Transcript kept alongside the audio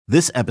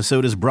This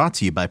episode is brought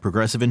to you by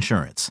Progressive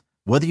Insurance.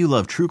 Whether you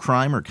love true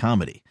crime or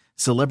comedy,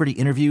 celebrity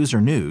interviews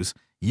or news,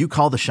 you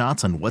call the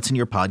shots on what's in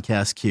your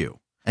podcast queue.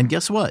 And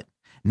guess what?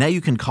 Now you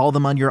can call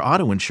them on your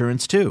auto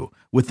insurance too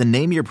with the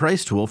Name Your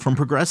Price tool from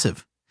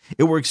Progressive.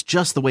 It works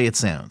just the way it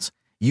sounds.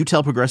 You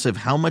tell Progressive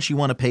how much you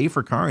want to pay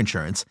for car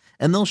insurance,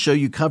 and they'll show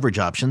you coverage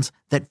options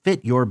that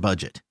fit your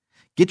budget.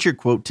 Get your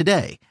quote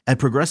today at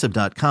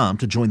Progressive.com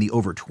to join the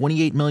over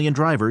 28 million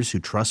drivers who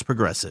trust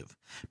Progressive.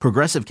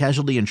 Progressive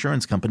Casualty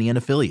Insurance Company and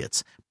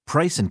Affiliates.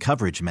 Price and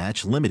coverage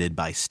match limited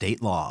by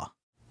state law.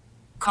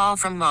 Call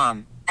from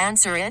mom.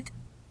 Answer it.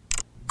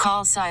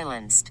 Call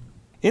silenced.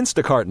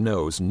 Instacart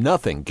knows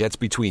nothing gets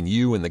between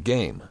you and the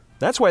game.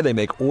 That's why they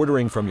make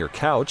ordering from your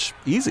couch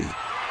easy.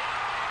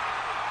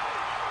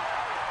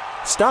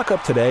 Stock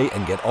up today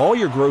and get all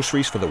your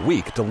groceries for the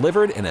week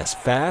delivered in as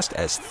fast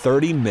as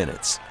 30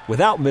 minutes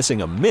without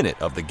missing a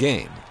minute of the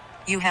game.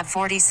 You have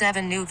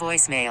 47 new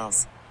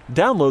voicemails.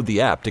 Download the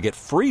app to get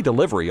free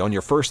delivery on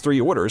your first 3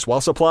 orders while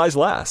supplies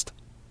last.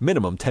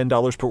 Minimum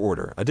 $10 per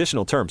order.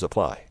 Additional terms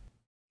apply.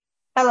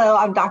 Hello,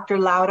 I'm Dr.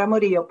 Loren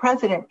Murillo,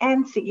 President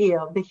and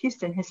CEO of the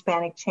Houston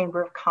Hispanic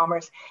Chamber of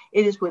Commerce.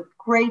 It is with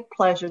great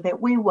pleasure that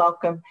we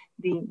welcome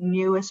the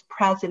newest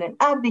president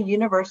of the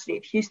University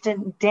of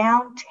Houston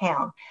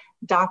Downtown,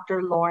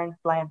 Dr. Loren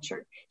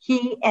Blanchard.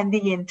 He and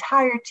the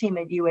entire team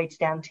at UH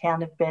Downtown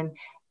have been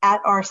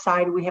at our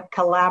side. We have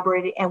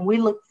collaborated, and we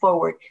look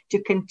forward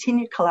to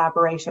continued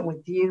collaboration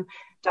with you,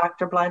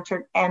 Dr.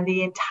 Blanchard, and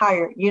the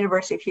entire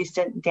University of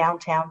Houston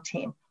Downtown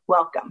team.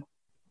 Welcome.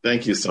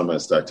 Thank you so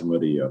much, Dr.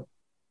 Murillo.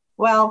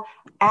 Well,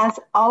 as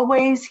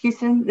always,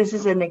 Houston, this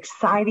is an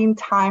exciting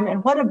time,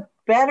 and what a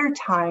better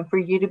time for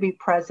you to be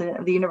president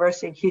of the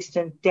University of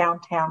Houston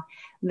Downtown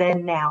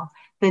than now.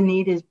 The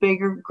need is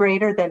bigger,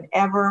 greater than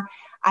ever.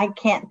 I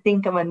can't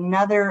think of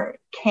another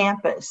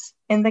campus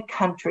in the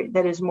country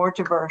that is more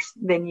diverse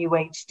than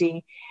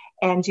UHD.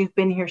 And you've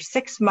been here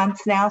 6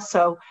 months now,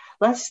 so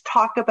let's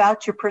talk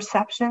about your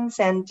perceptions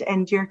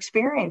and your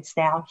experience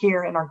now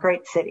here in our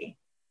great city.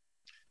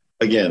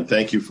 Again,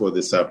 thank you for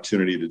this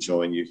opportunity to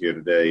join you here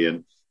today.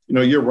 And, you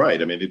know, you're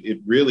right. I mean, it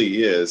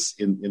really is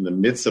in the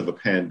midst of a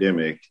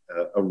pandemic,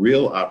 a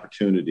real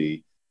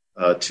opportunity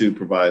to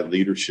provide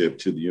leadership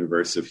to the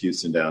University of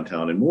Houston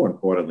Downtown, and more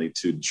importantly,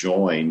 to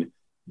join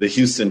the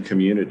Houston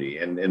community.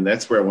 And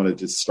that's where I wanted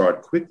to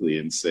start quickly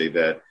and say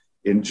that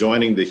in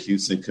joining the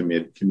Houston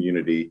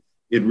community,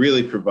 it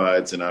really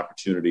provides an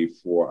opportunity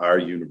for our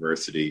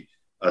university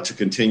to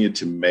continue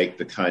to make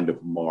the kind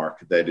of mark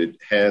that it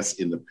has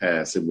in the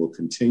past and will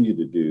continue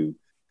to do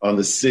on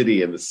the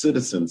city and the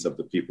citizens of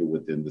the people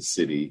within the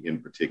city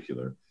in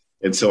particular.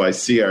 And so I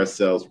see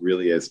ourselves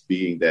really as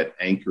being that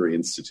anchor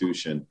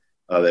institution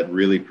that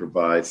really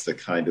provides the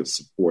kind of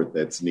support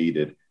that's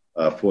needed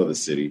for the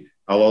city.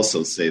 I'll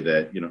also say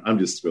that, you know, I'm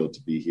just thrilled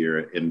to be here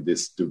in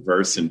this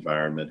diverse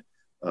environment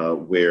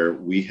where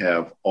we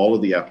have all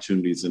of the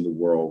opportunities in the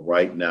world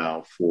right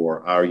now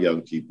for our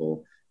young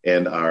people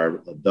and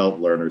our adult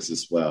learners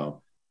as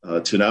well,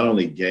 to not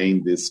only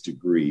gain this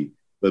degree,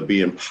 but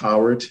be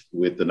empowered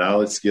with the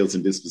knowledge, skills,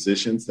 and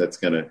dispositions that's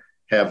going to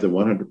have them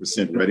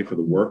 100% ready for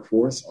the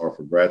workforce or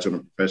for graduate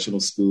and professional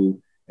school,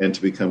 and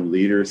to become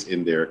leaders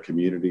in their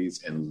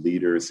communities and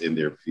leaders in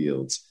their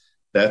fields.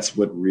 That's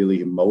what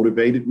really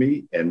motivated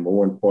me, and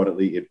more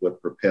importantly, it's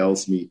what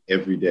propels me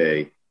every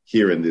day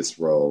here in this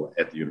role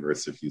at the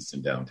University of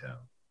Houston Downtown.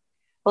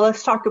 Well,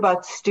 let's talk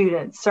about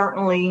students.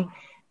 Certainly,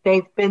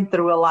 they've been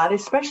through a lot,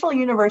 especially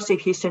University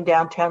of Houston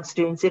Downtown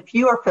students. If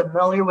you are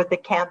familiar with the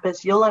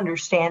campus, you'll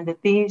understand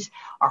that these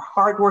are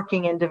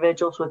hardworking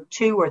individuals with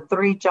 2 or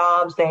 3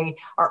 jobs. They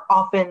are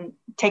often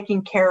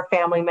taking care of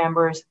family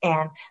members,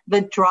 and the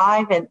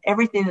drive and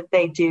everything that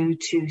they do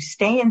to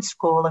stay in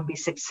school and be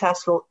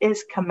successful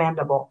is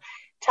commendable.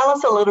 Tell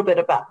us a little bit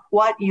about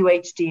what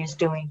UHD is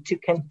doing to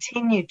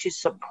continue to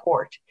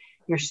support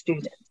your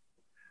students.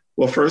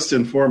 Well, first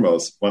and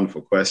foremost,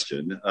 wonderful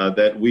question,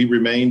 that we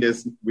remain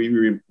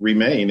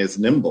as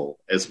nimble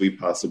as we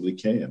possibly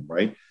can,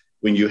 right?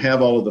 When you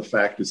have all of the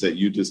factors that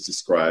you just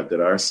described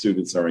that our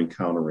students are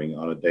encountering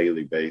on a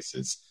daily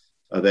basis,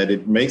 that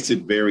it makes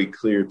it very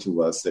clear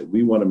to us that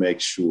we want to make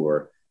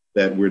sure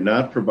that we're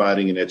not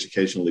providing an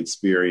educational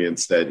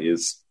experience that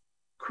is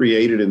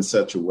created in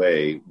such a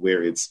way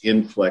where it's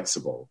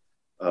inflexible.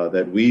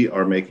 That we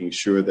are making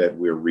sure that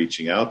we're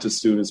reaching out to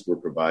students. We're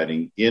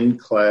providing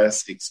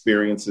in-class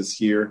experiences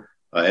here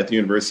at the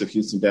University of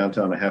Houston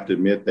Downtown. I have to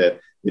admit that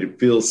it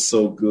feels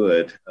so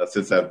good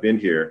since I've been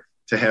here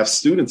to have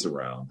students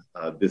around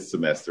this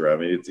semester. I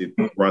mean,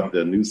 it brought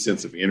the new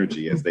sense of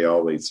energy, as they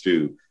always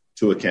do,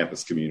 to a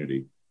campus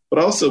community. But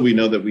also we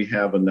know that we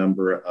have a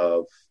number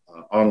of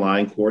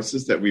online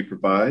courses that we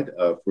provide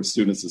for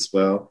students as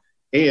well.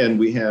 And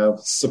we have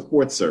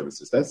support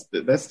services.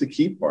 That's the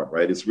key part,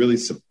 right? It's really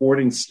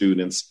supporting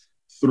students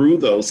through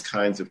those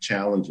kinds of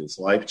challenges,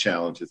 life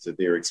challenges that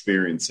they're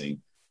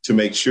experiencing, to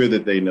make sure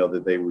that they know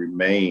that they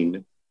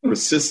remain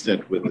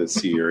persistent with us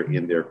here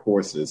in their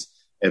courses,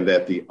 and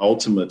that the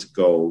ultimate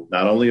goal,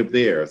 not only of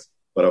theirs,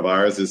 but of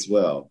ours as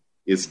well,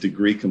 is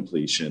degree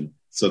completion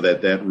so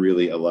that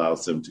really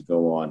allows them to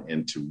go on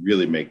and to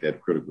really make that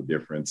critical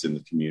difference in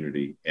the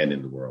community and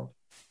in the world.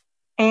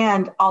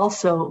 And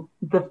also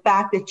the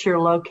fact that you're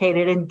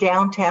located in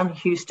downtown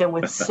Houston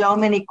with so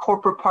many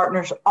corporate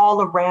partners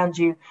all around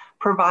you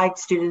provide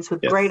students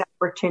with great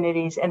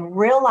opportunities and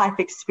real life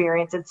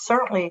experience. It's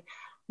certainly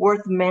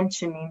worth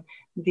mentioning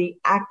the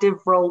active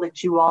role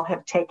that you all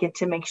have taken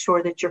to make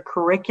sure that your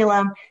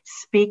curriculum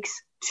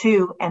speaks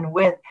to and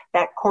with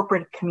that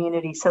corporate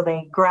community, so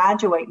they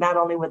graduate not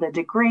only with a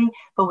degree,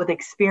 but with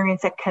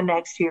experience that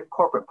connects to your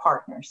corporate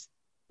partners.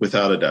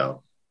 Without a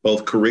doubt,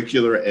 both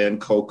curricular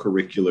and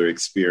co-curricular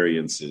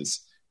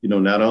experiences,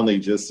 not only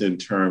just in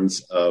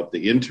terms of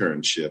the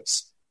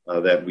internships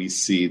that we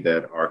see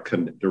that are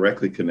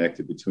directly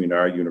connected between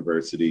our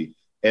university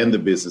and the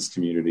business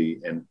community.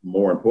 And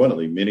more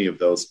importantly, many of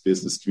those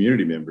business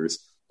community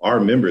members are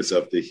members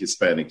of the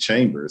Hispanic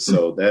Chamber.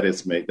 So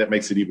that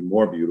makes it even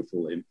more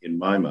beautiful in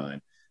my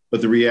mind. But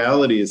the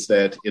reality is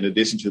that in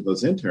addition to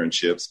those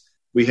internships,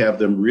 we have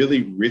them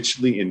really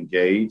richly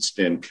engaged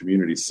in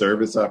community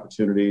service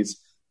opportunities,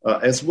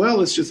 as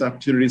well as just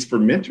opportunities for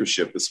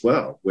mentorship as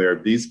well, where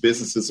these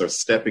businesses are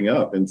stepping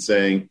up and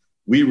saying,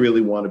 we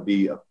really want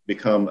to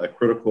become a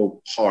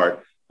critical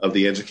part of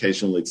the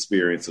educational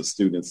experience of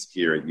students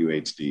here at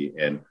UHD.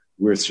 And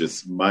we're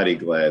just mighty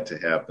glad to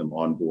have them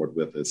on board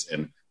with us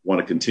and want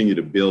to continue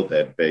to build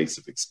that base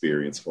of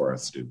experience for our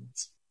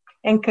students.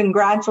 And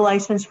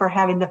congratulations for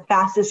having the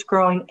fastest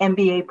growing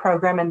MBA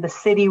program in the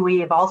city. We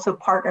have also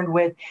partnered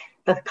with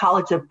the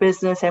College of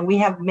Business, and we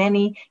have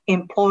many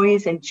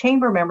employees and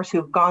chamber members who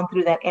have gone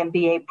through that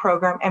MBA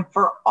program. And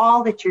for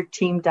all that your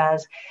team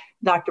does,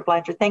 Dr.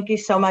 Blanchard, thank you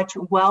so much.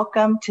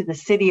 Welcome to the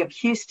city of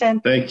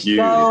Houston. Thank you.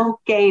 Go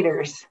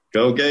Gators.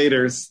 Go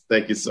Gators.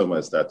 Thank you so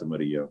much, Dr.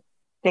 Murillo.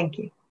 Thank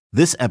you.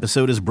 This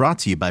episode is brought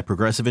to you by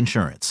Progressive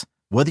Insurance.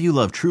 Whether you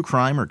love true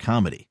crime or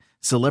comedy,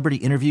 celebrity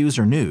interviews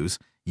or news,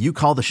 you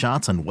call the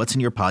shots on what's in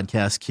your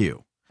podcast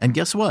queue. And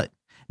guess what?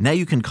 Now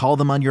you can call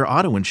them on your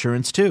auto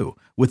insurance too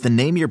with the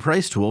Name Your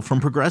Price tool from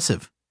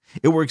Progressive.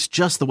 It works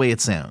just the way it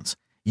sounds.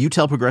 You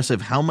tell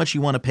Progressive how much you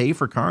want to pay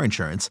for car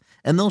insurance,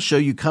 and they'll show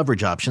you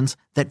coverage options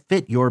that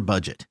fit your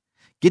budget.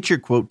 Get your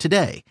quote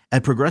today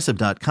at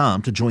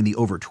Progressive.com to join the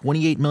over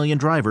 28 million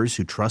drivers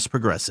who trust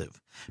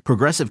Progressive.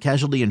 Progressive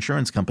Casualty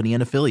Insurance Company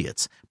and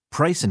Affiliates.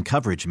 Price and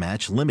coverage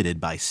match limited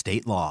by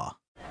state law.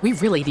 We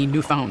really need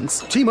new phones.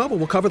 T-Mobile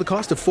will cover the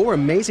cost of 4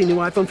 amazing new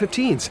iPhone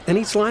 15s, and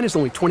each line is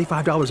only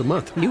 $25 a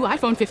month. New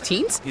iPhone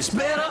 15s? It's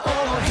better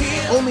over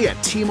here. Only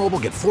at T-Mobile,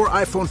 get 4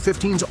 iPhone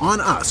 15s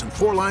on us and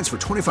 4 lines for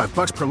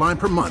 $25 per line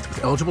per month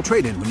with eligible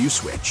trade-in when you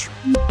switch.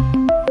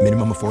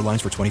 Minimum of 4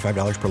 lines for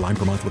 $25 per line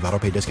per month with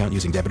autopay discount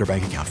using debit or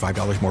bank account.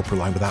 $5 more per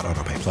line without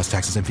autopay, plus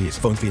taxes and fees.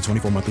 Phone fee at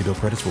 24 monthly bill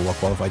credits for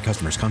well-qualified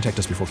customers. Contact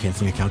us before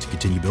canceling account to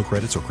continue bill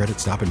credits or credit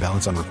stop and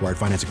balance on required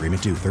finance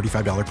agreement due.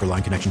 $35 per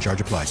line connection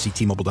charge applies. See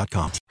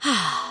T-Mobile.com.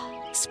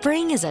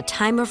 Spring is a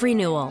time of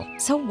renewal,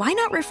 so why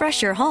not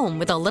refresh your home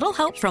with a little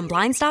help from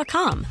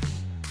Blinds.com?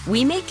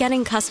 We make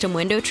getting custom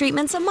window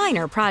treatments a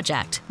minor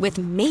project with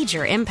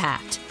major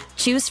impact.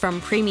 Choose from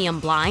premium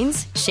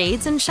blinds,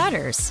 shades, and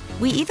shutters.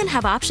 We even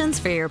have options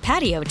for your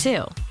patio,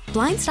 too.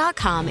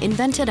 Blinds.com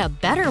invented a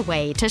better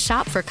way to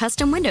shop for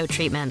custom window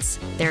treatments.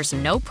 There's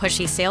no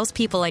pushy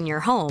salespeople in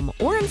your home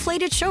or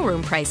inflated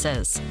showroom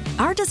prices.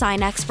 Our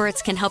design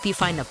experts can help you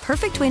find the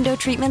perfect window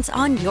treatments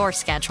on your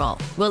schedule.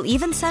 We'll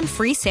even send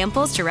free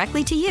samples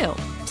directly to you.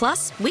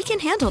 Plus, we can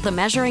handle the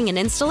measuring and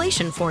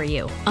installation for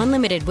you.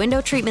 Unlimited window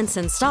treatments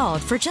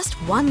installed for just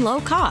one low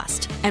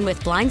cost. And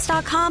with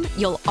Blinds.com,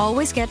 you'll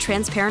always get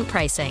transparent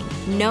pricing.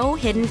 No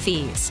hidden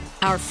fees.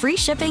 Our free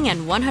shipping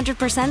and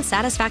 100%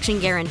 satisfaction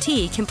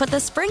guarantee can put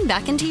the spring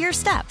back into your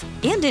step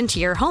and into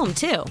your home,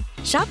 too.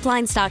 Shop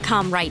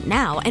Blinds.com right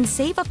now and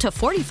save up to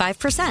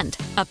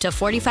 45%. Up to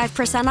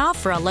 45% off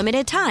for a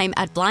limited time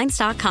at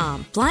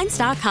Blinds.com.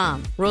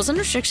 Blinds.com. Rules and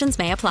restrictions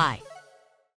may apply.